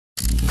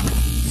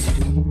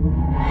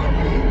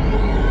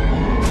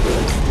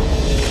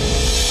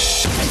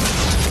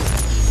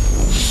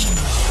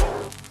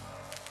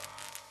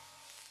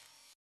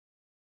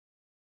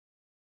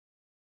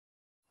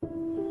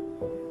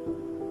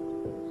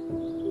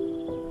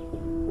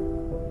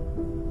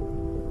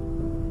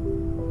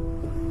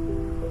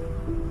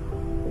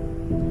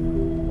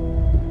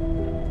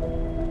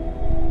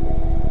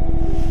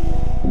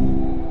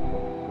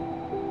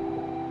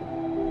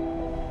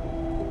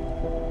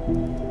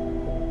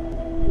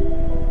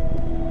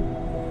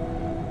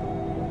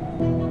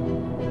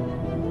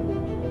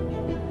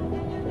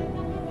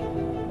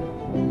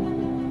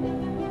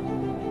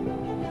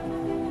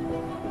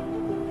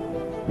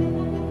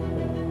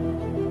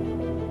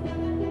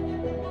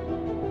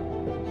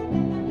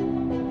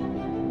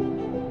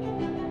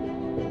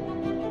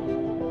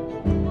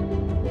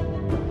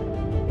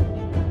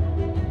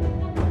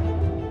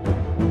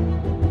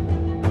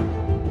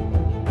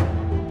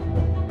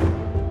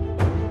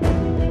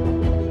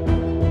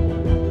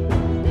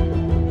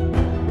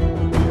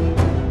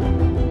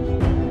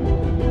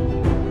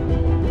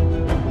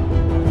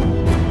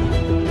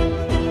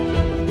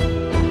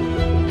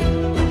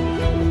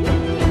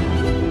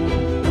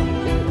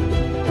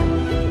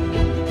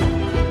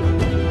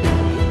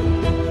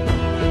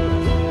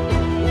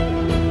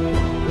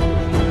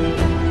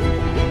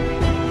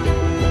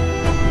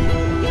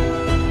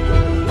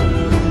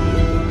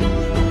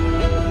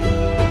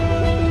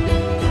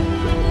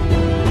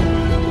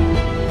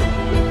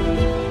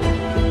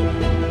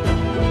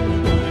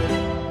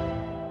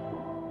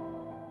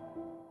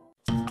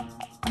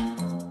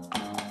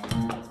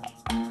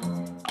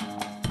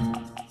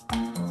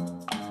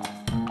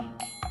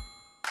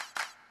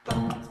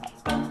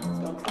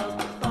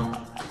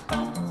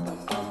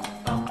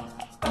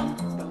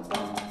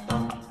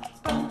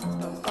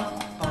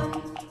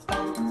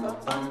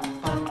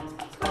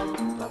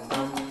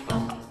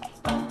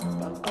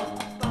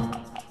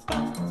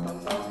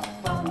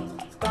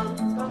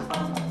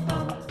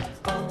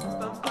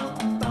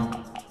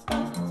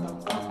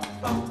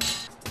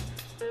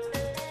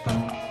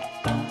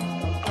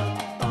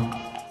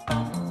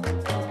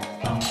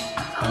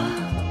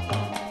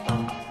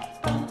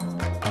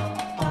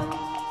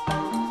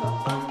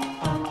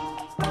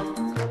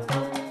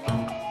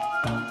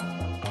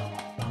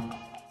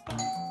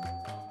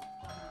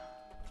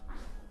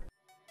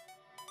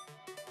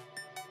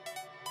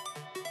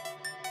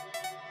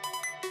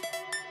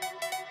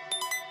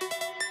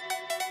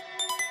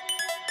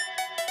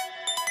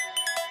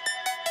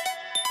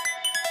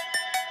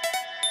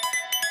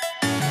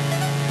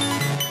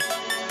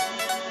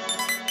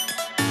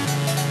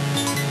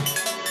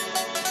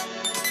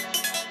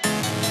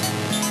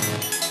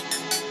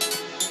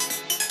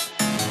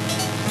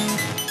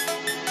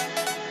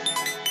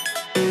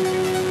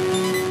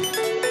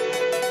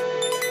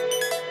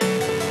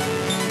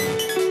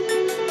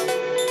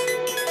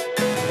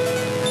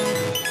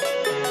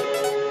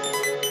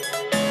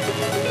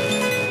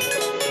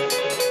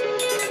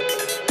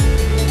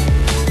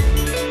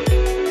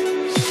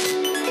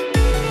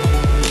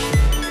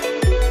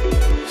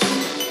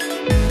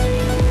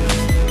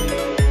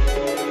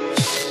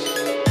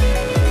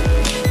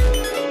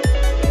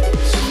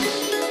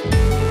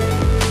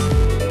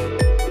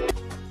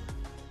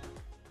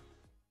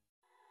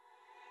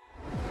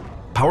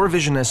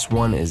PowerVision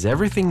S1 is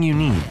everything you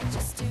need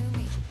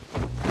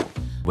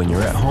when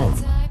you're at home,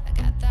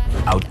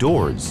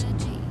 outdoors,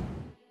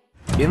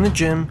 in the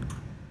gym,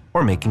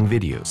 or making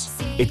videos.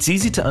 It's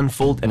easy to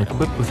unfold and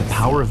equip with the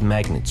power of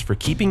magnets for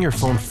keeping your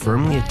phone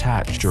firmly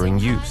attached during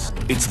use.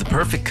 It's the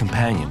perfect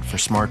companion for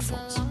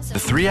smartphones. The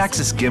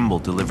 3-axis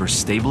gimbal delivers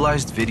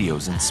stabilized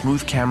videos and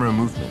smooth camera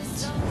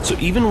movements. So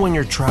even when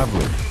you're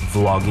traveling,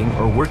 vlogging,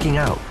 or working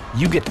out,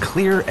 you get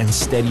clearer and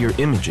steadier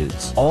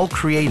images, all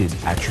created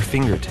at your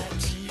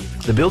fingertips.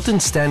 The built-in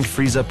stand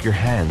frees up your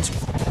hands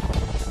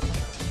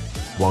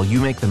while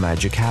you make the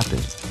magic happen.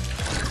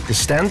 The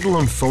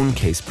standalone phone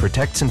case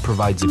protects and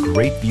provides a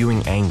great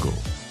viewing angle.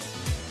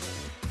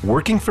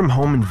 Working from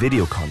home and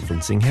video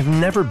conferencing have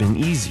never been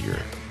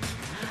easier.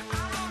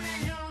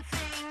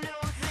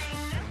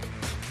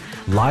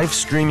 Live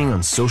streaming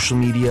on social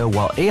media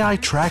while AI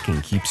tracking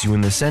keeps you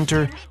in the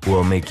center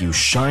will make you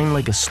shine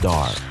like a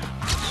star.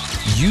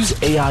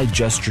 Use AI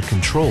gesture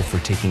control for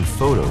taking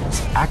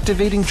photos,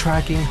 activating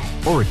tracking,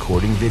 or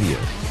recording video.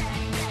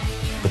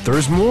 But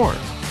there's more.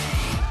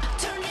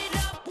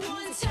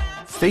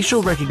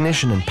 Facial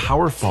recognition and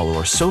power follow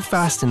are so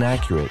fast and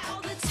accurate,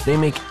 they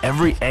make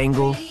every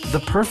angle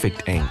the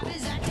perfect angle.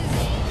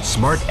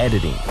 Smart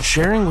editing,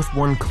 sharing with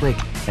one click,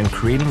 and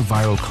creating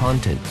viral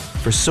content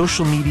for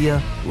social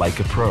media like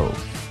a pro.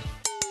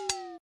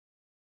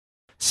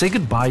 Say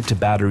goodbye to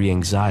battery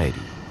anxiety.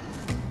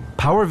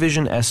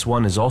 PowerVision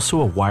S1 is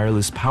also a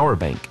wireless power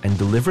bank and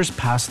delivers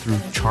pass-through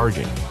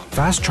charging.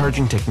 Fast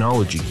charging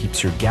technology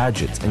keeps your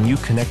gadgets and you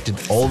connected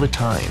all the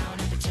time.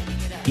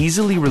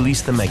 Easily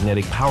release the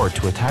magnetic power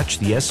to attach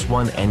the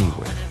S1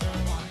 anywhere.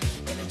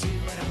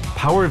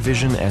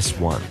 PowerVision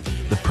S1,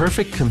 the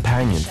perfect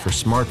companion for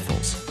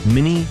smartphones,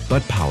 mini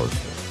but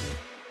powerful.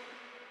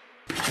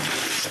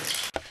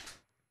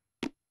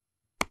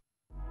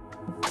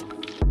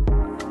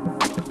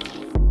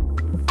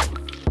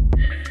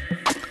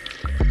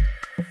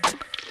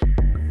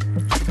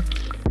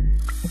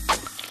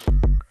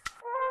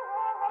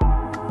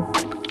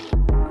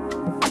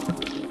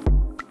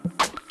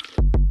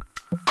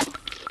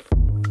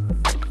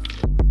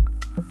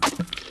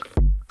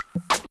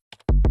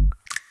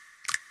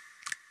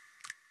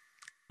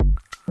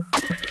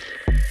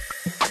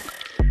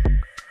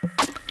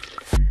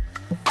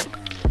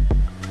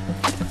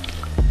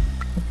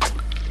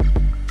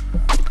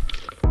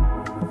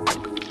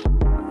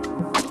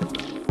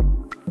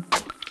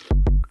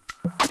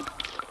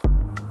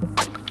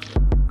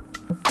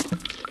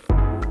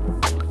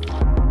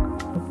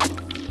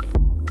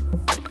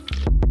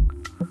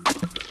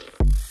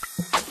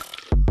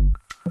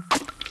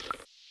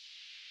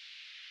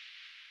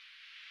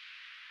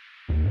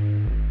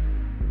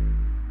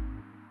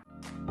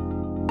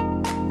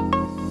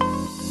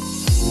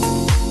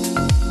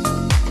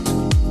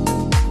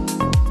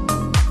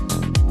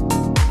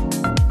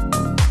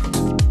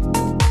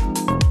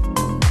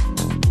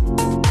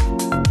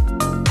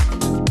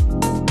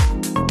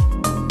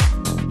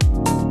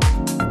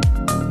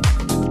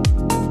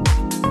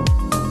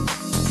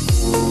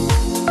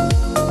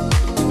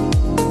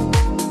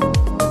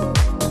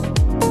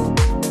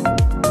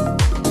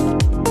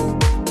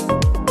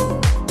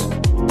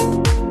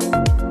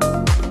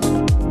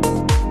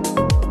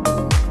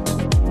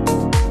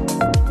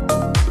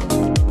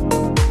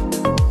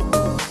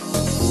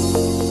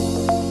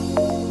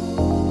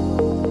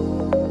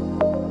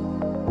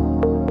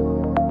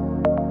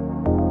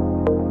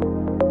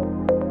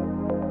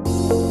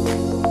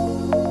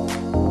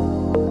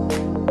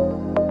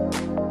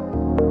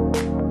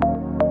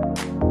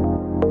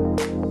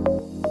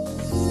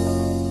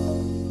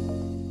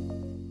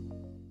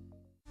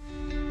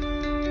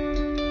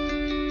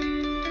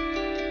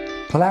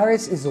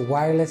 Polaris is a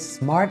wireless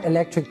smart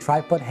electric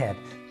tripod head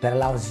that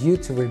allows you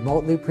to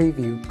remotely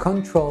preview,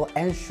 control,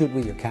 and shoot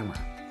with your camera.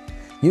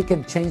 You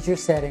can change your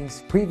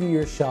settings, preview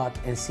your shot,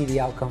 and see the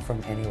outcome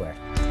from anywhere.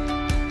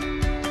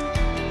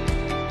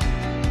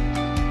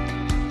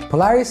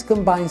 Polaris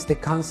combines the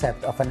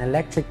concept of an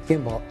electric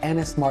gimbal and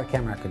a smart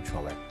camera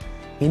controller.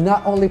 It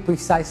not only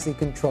precisely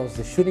controls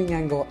the shooting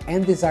angle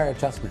and desired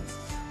adjustments,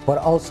 but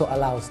also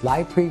allows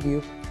live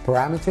preview,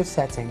 parameter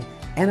setting,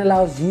 and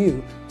allows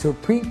you to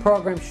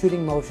pre-program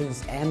shooting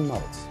motions and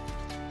modes.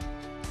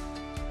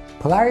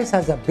 Polaris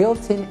has a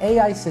built-in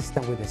AI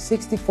system with a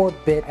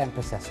 64-bit M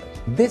processor.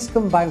 This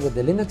combined with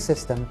the Linux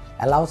system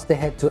allows the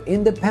head to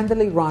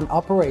independently run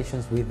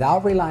operations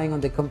without relying on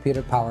the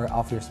computer power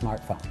of your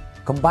smartphone.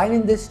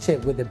 Combining this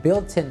chip with the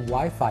built-in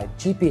Wi-Fi,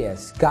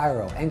 GPS,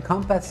 gyro, and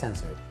compass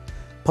sensor,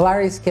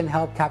 Polaris can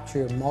help capture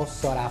your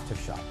most sought-after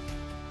shot.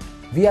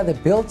 Via the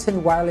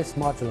built-in wireless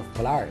module of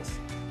Polaris,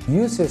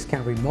 users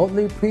can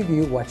remotely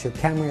preview what your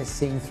camera is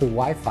seeing through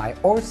Wi-Fi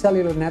or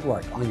cellular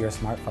network on your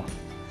smartphone.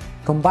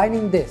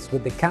 Combining this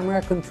with the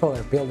camera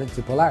controller built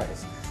into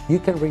Polaris, you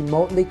can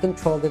remotely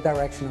control the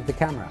direction of the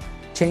camera,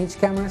 change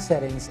camera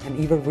settings, and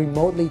even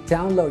remotely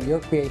download your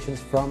creations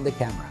from the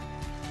camera.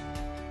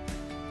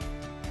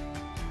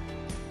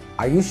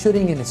 Are you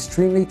shooting in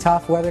extremely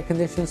tough weather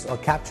conditions or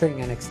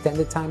capturing an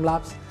extended time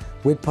lapse?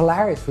 With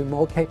Polaris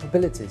remote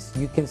capabilities,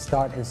 you can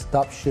start and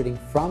stop shooting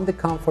from the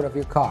comfort of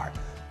your car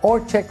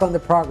or check on the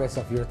progress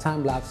of your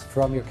time-lapse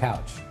from your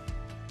couch.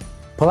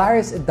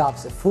 Polaris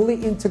adopts a fully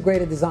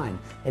integrated design,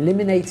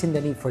 eliminating the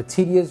need for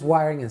tedious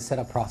wiring and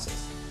setup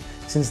process.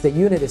 Since the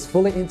unit is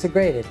fully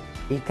integrated,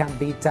 it can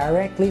be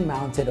directly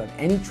mounted on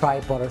any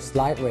tripod or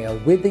slide rail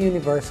with the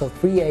universal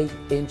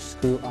 3/8-inch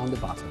screw on the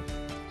bottom.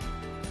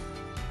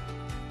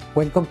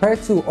 When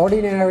compared to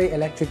ordinary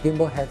electric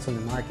gimbal heads on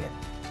the market,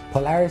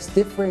 Polaris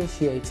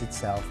differentiates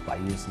itself by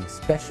using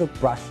special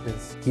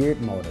brushless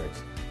geared motors,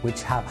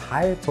 which have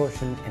higher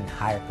torsion and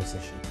higher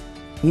precision.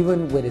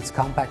 Even with its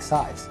compact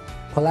size,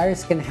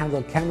 Polaris can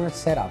handle camera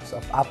setups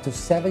of up to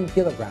 7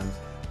 kilograms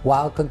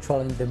while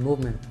controlling the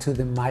movement to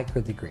the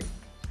micro degree.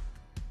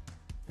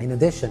 In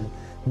addition,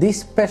 these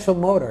special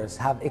motors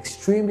have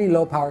extremely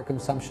low power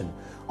consumption,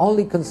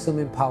 only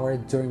consuming power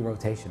during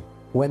rotation.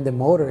 When the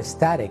motor is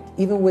static,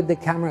 even with the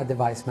camera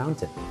device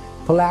mounted,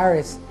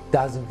 Polaris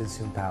doesn't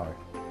consume power.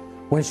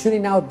 When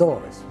shooting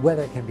outdoors,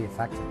 weather can be a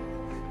factor.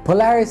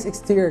 Polaris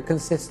exterior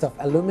consists of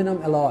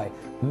aluminum alloy,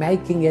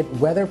 making it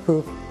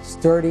weatherproof,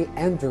 sturdy,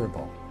 and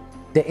durable.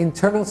 The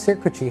internal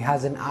circuitry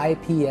has an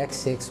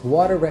IPX6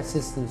 water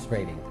resistance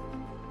rating.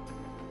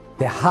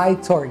 The high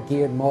torque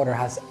geared motor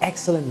has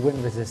excellent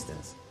wind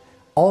resistance.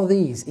 All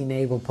these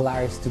enable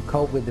Polaris to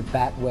cope with the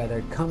bad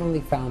weather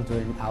commonly found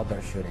during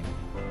outdoor shooting.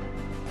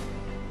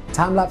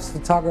 Time-lapse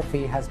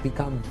photography has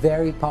become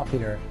very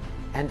popular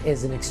and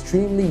is an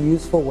extremely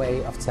useful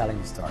way of telling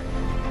a story.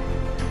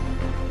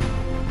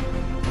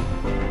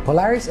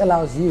 Polaris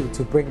allows you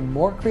to bring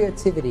more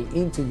creativity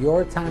into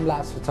your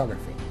time-lapse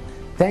photography.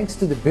 Thanks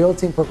to the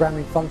built-in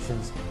programming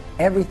functions,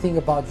 everything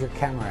about your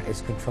camera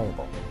is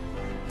controllable.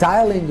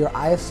 Dial in your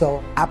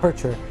ISO,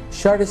 aperture,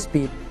 shutter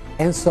speed,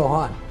 and so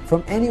on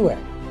from anywhere.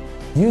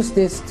 Use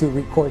this to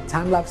record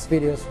time-lapse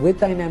videos with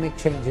dynamic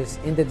changes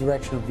in the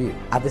direction of view.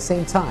 At the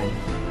same time,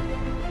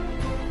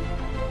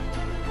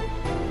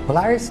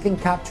 Polaris can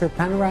capture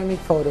panoramic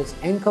photos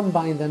and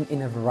combine them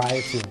in a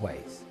variety of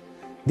ways.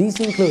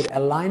 These include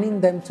aligning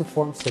them to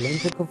form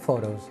cylindrical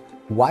photos,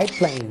 white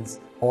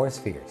planes, or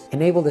spheres.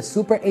 Enable the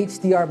Super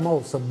HDR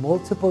mode so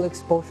multiple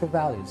exposure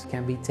values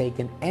can be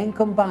taken and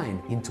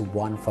combined into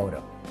one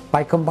photo.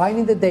 By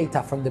combining the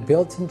data from the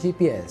built-in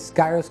GPS,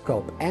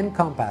 gyroscope, and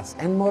compass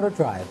and motor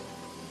drive,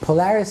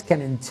 Polaris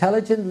can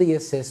intelligently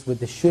assist with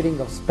the shooting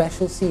of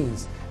special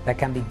scenes that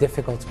can be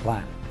difficult to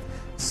plan.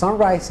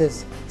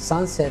 Sunrises,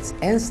 sunsets,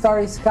 and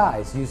starry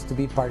skies used to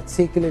be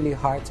particularly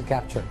hard to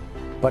capture,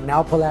 but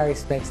now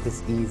Polaris makes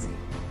this easy.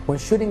 When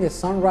shooting a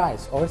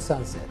sunrise or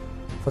sunset,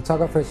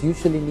 photographers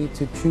usually need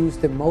to choose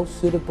the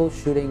most suitable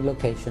shooting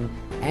location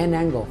and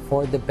angle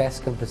for the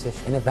best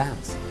composition in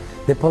advance.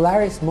 The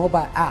Polaris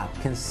mobile app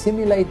can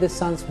simulate the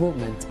sun's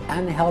movement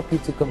and help you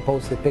to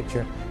compose the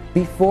picture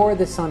before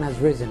the sun has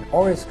risen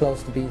or is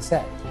close to being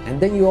set. And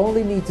then you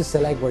only need to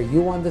select where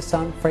you want the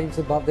sun frames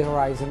above the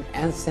horizon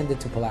and send it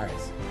to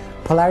Polaris.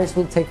 Polaris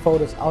will take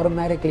photos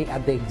automatically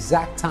at the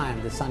exact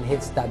time the sun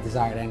hits that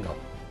desired angle.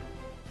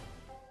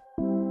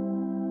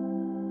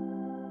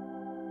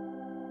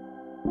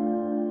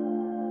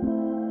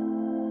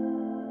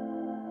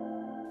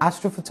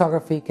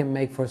 Astrophotography can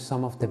make for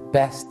some of the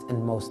best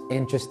and most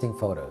interesting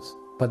photos,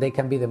 but they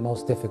can be the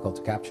most difficult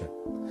to capture.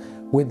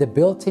 With the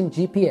built-in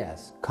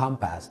GPS,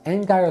 compass,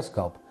 and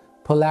gyroscope,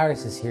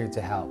 Polaris is here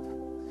to help.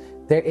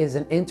 There is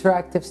an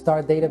interactive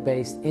star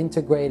database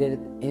integrated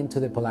into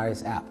the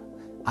Polaris app.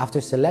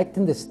 After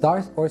selecting the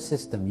stars or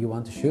system you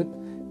want to shoot,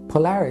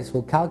 Polaris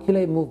will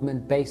calculate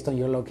movement based on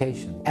your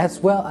location, as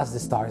well as the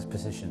star's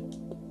position.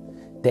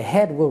 The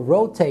head will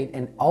rotate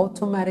and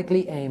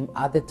automatically aim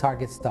at the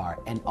target star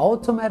and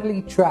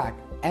automatically track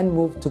and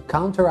move to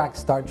counteract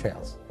star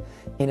trails.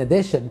 In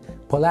addition,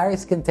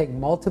 Polaris can take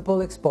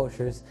multiple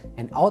exposures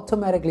and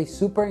automatically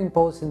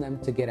superimposing them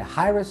to get a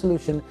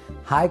high-resolution,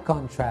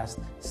 high-contrast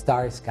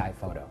starry sky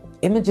photo.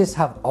 Images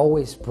have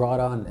always brought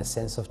on a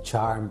sense of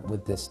charm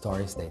with the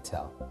stories they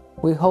tell.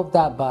 We hope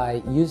that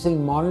by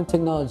using modern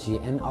technology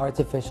and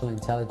artificial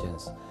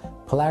intelligence,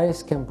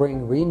 Polaris can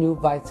bring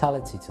renewed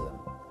vitality to them.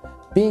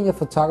 Being a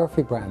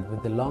photography brand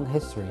with a long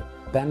history,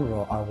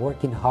 Benro are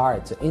working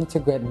hard to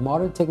integrate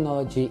modern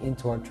technology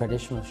into our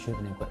traditional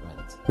shooting equipment.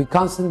 We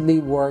constantly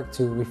work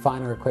to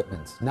refine our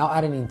equipment, now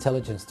adding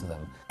intelligence to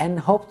them, and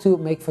hope to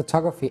make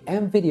photography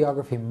and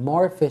videography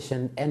more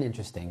efficient and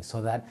interesting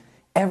so that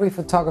every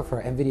photographer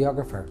and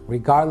videographer,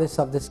 regardless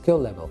of the skill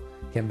level,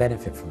 can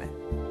benefit from it.